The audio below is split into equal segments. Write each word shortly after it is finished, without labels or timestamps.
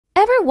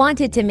Ever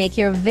wanted to make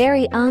your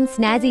very own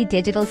snazzy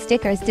digital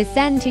stickers to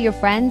send to your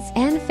friends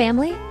and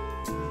family?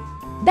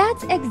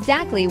 That's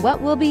exactly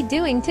what we'll be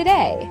doing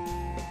today.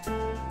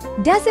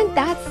 Doesn't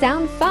that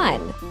sound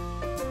fun?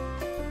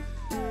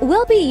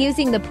 We'll be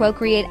using the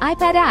Procreate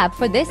iPad app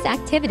for this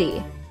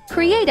activity.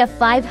 Create a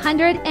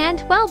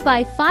 512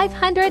 by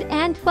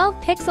 512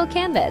 pixel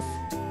canvas.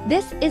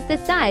 This is the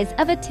size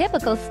of a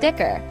typical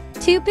sticker.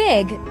 Too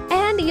big,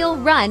 and you'll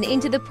run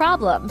into the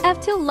problem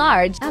of too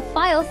large a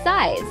file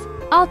size.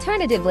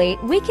 Alternatively,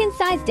 we can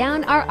size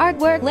down our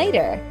artwork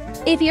later.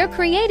 If you're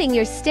creating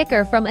your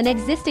sticker from an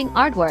existing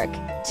artwork,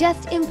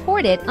 just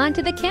import it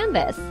onto the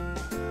canvas.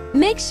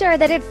 Make sure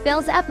that it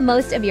fills up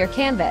most of your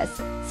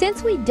canvas,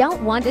 since we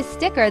don't want a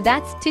sticker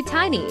that's too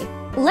tiny.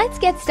 Let's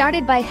get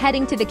started by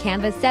heading to the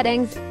canvas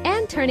settings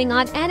and turning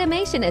on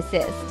Animation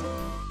Assist.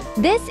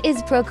 This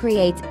is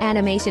Procreate's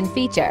animation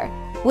feature,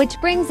 which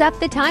brings up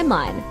the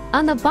timeline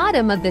on the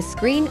bottom of the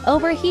screen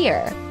over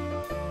here.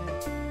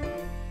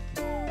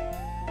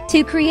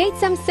 To create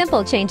some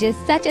simple changes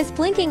such as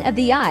blinking of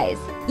the eyes,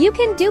 you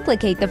can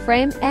duplicate the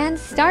frame and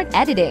start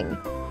editing.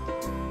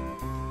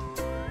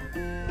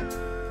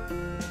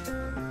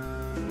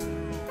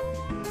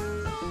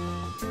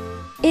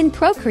 In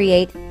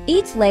Procreate,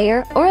 each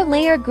layer or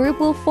layer group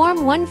will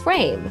form one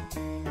frame.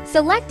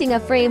 Selecting a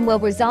frame will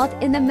result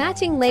in the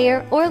matching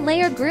layer or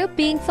layer group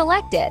being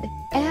selected,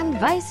 and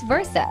vice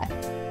versa.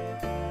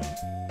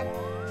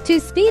 To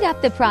speed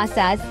up the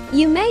process,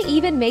 you may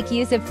even make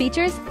use of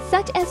features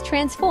such as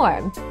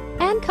transform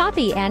and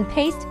copy and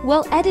paste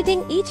while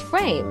editing each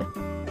frame.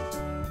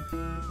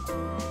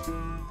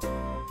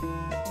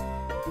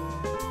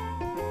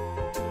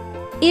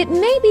 It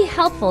may be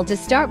helpful to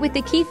start with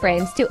the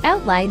keyframes to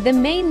outline the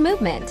main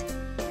movement.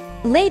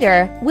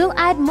 Later, we'll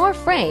add more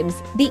frames,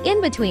 the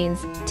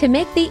in-betweens, to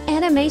make the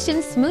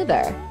animation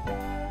smoother.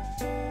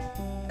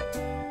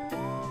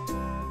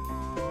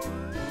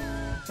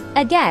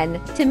 Again,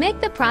 to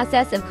make the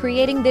process of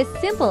creating this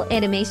simple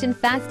animation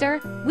faster,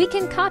 we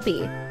can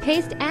copy,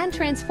 paste, and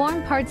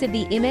transform parts of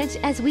the image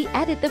as we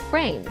edit the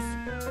frames.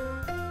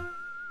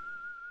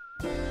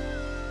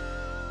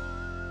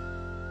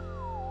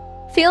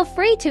 Feel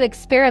free to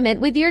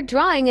experiment with your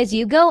drawing as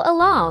you go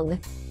along.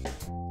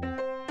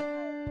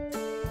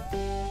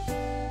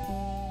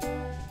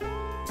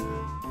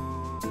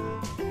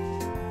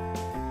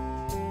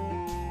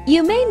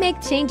 You may make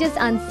changes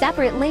on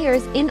separate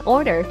layers in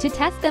order to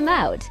test them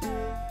out.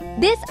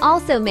 This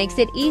also makes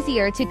it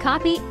easier to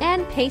copy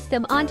and paste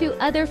them onto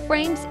other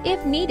frames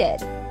if needed.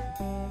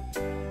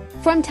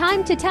 From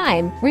time to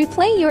time,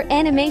 replay your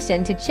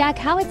animation to check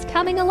how it's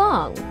coming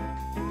along.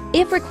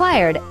 If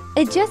required,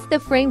 adjust the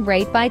frame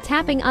rate by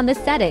tapping on the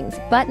Settings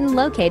button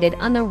located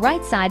on the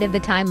right side of the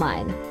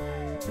timeline.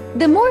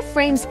 The more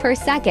frames per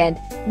second,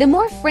 the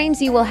more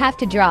frames you will have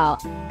to draw,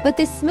 but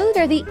the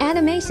smoother the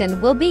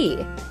animation will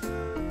be.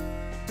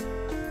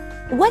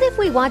 What if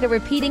we want a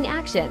repeating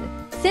action?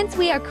 Since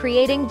we are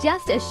creating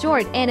just a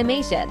short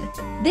animation,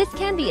 this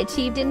can be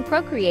achieved in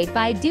Procreate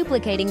by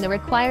duplicating the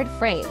required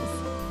frames.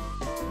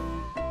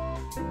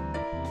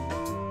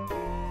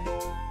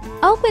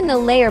 Open the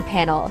Layer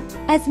panel.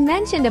 As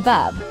mentioned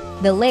above,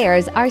 the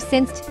layers are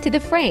synced to the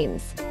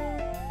frames.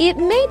 It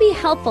may be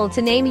helpful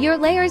to name your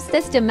layers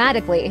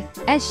systematically,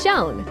 as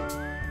shown.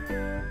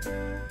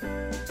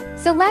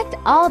 Select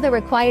all the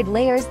required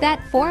layers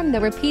that form the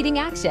repeating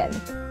action.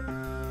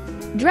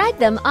 Drag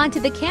them onto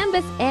the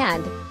canvas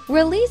and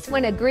release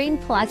when a green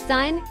plus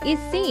sign is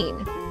seen.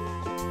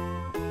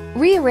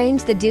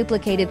 Rearrange the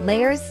duplicated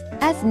layers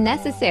as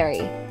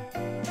necessary.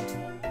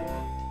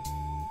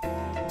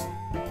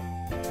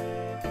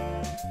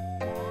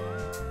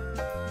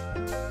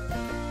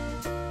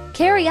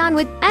 Carry on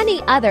with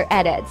any other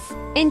edits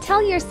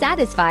until you're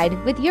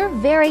satisfied with your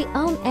very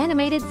own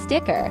animated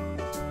sticker.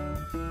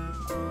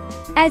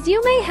 As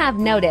you may have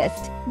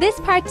noticed, this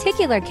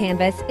particular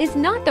canvas is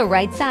not the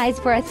right size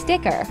for a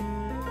sticker.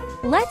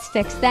 Let's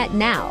fix that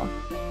now.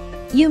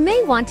 You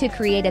may want to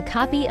create a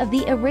copy of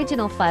the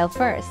original file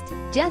first,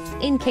 just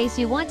in case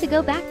you want to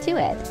go back to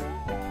it.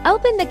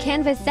 Open the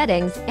canvas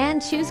settings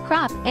and choose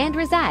Crop and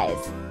Resize.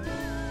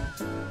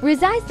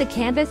 Resize the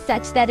canvas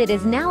such that it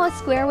is now a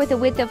square with a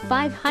width of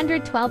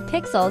 512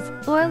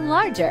 pixels or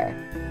larger.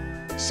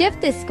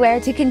 Shift the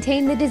square to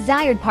contain the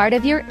desired part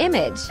of your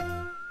image.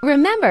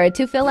 Remember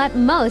to fill up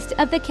most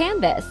of the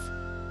canvas.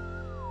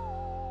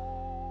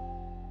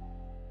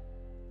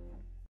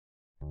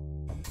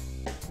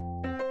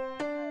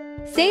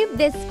 Save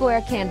this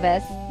square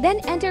canvas,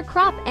 then enter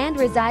Crop and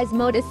Resize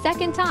mode a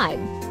second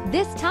time,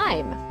 this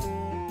time.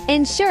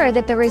 Ensure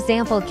that the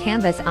Resample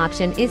Canvas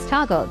option is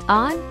toggled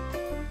on.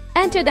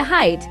 Enter the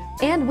height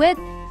and width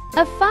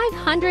of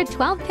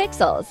 512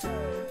 pixels.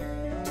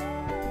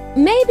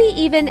 Maybe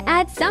even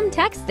add some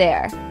text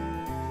there.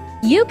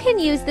 You can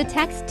use the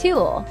text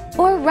tool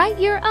or write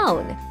your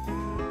own.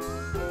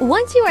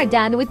 Once you are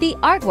done with the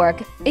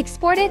artwork,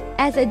 export it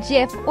as a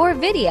GIF or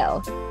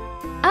video.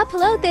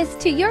 Upload this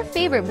to your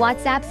favorite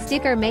WhatsApp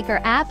sticker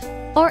maker app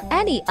or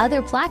any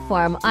other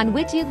platform on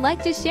which you'd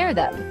like to share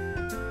them.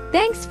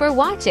 Thanks for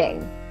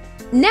watching.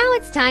 Now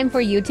it's time for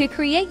you to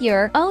create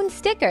your own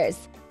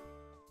stickers.